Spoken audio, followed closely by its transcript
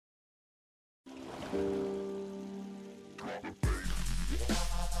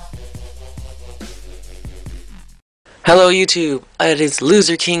Hello YouTube, it is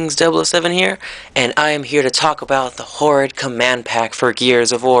LoserKings007 here, and I am here to talk about the Horde command pack for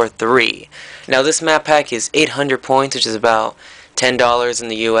Gears of War 3. Now this map pack is 800 points, which is about $10 in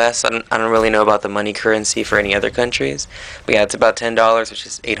the US. I don't really know about the money currency for any other countries, but yeah, it's about $10, which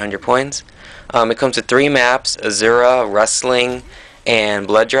is 800 points. It comes with 3 maps, Azura, Rustling, and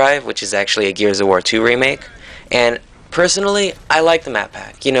Blood Drive, which is actually a Gears of War 2 remake. And personally, I like the map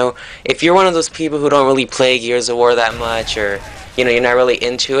pack. You know, if you're one of those people who don't really play Gears of War that much, or, you know, you're not really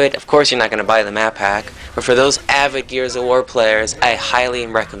into it, of course you're not going to buy the map pack. But for those avid Gears of War players, I highly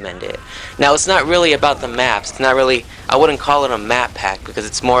recommend it. Now, it's not really about the maps. It's not really, I wouldn't call it a map pack, because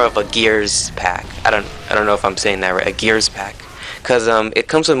it's more of a Gears pack. I don't know if I'm saying that right, a Gears pack. Because it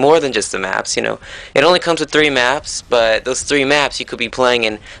comes with more than just the maps, you know. It only comes with 3 maps, but those 3 maps you could be playing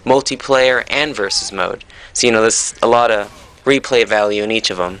in multiplayer and versus mode. So, you know, there's a lot of replay value in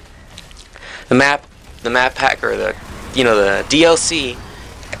each of them. The map pack, or the DLC,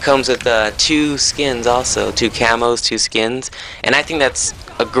 comes with 2 skins also, 2 camos, 2 skins, and I think that's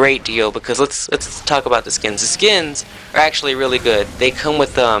a great deal because let's talk about the skins. The skins are actually really good. They come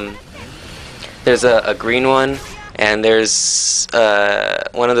with there's a green one. And there's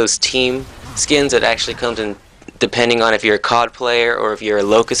one of those team skins that actually comes in, depending on if you're a COD player or if you're a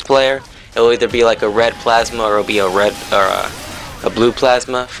Locust player. It'll either be like a red plasma or it'll be a red or a blue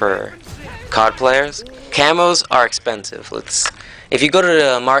plasma for COD players. Camos are expensive. If you go to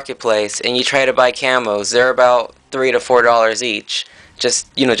the marketplace and you try to buy camos, they're about $3 to $4 each.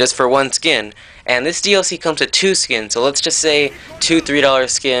 Just for one skin. And this DLC comes with 2 skins, so let's just say 2 $3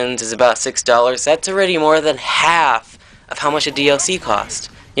 skins is about $6. That's already more than half of how much a DLC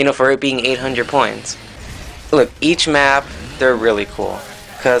cost, you know, for it being 800 points. Look, each map, they're really cool,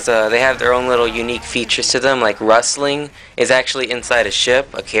 because they have their own little unique features to them, like Rustling is actually inside a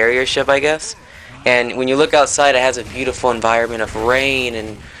ship, a carrier ship, I guess. And when you look outside, it has a beautiful environment of rain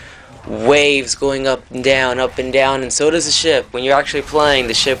and waves going up and down, and so does the ship. When you're actually playing,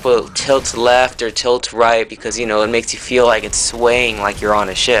 the ship will tilt left or tilt right because, you know, it makes you feel like it's swaying like you're on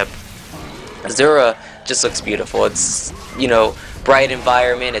a ship. Azura just looks beautiful. It's, you know, bright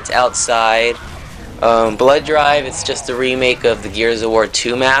environment, it's outside. Blood Drive, it's just a remake of the Gears of War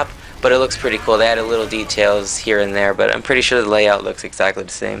 2 map, but it looks pretty cool. They added little details here and there, but I'm pretty sure the layout looks exactly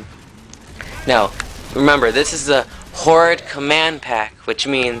the same. Now, remember, this is a Horde command pack, which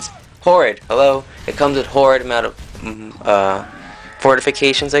means Horde, hello. It comes with Horde amount of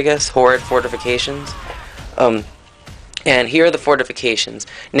fortifications, I guess. Horde fortifications. And here are the fortifications.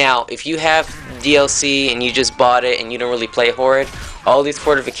 Now, if you have DLC and you just bought it and you don't really play Horde, all these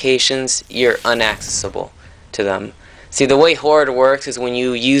fortifications, you're unaccessible to them. See, the way Horde works is when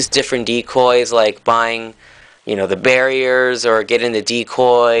you use different decoys, like buying, you know, the barriers, or getting the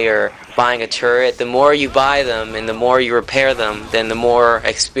decoy, or buying a turret, the more you buy them and the more you repair them, then the more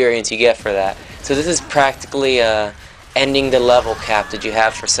experience you get for that. So this is practically ending the level cap that you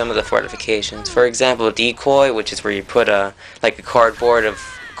have for some of the fortifications. For example, a decoy, which is where you put like a cardboard of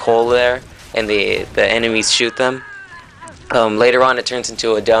coal there, and the enemies shoot them. Later on it turns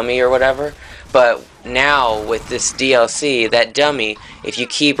into a dummy or whatever, but now with this DLC, that dummy, if you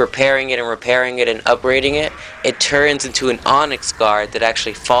keep repairing it and upgrading it, it turns into an onyx guard that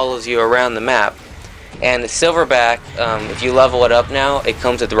actually follows you around the map. And the silverback, if you level it up now, it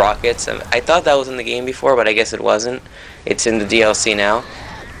comes with rockets. I thought that was in the game before, but I guess it wasn't. It's in the DLC now.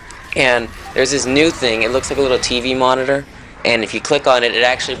 And there's this new thing, it looks like a little TV monitor, and if you click on it, it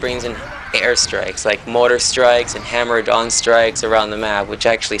actually brings in airstrikes, like mortar strikes and hammer-on strikes around the map, which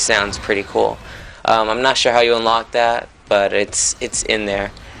actually sounds pretty cool. I'm not sure how you unlock that, but it's in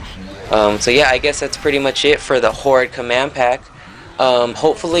there. So yeah, I guess that's pretty much it for the Horde command pack.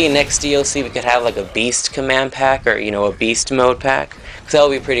 Hopefully next DLC we could have like a beast command pack, or, you know, a beast mode pack, because that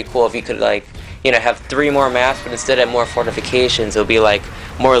would be pretty cool if you could, like, you know, have 3 more maps, but instead of more fortifications, it'll be like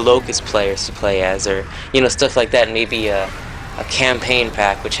more Locust players to play as, or, you know, stuff like that. Maybe a campaign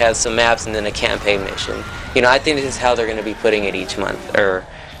pack which has some maps and then a campaign mission. You know, I think this is how they're going to be putting it each month, or,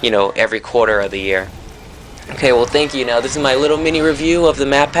 you know, every quarter of the year. Okay, well, thank you. Now, this is my little mini review of the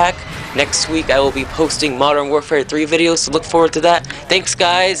map pack. Next week I will be posting Modern Warfare 3 videos, so look forward to that. Thanks,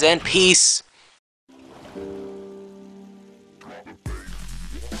 guys, and peace!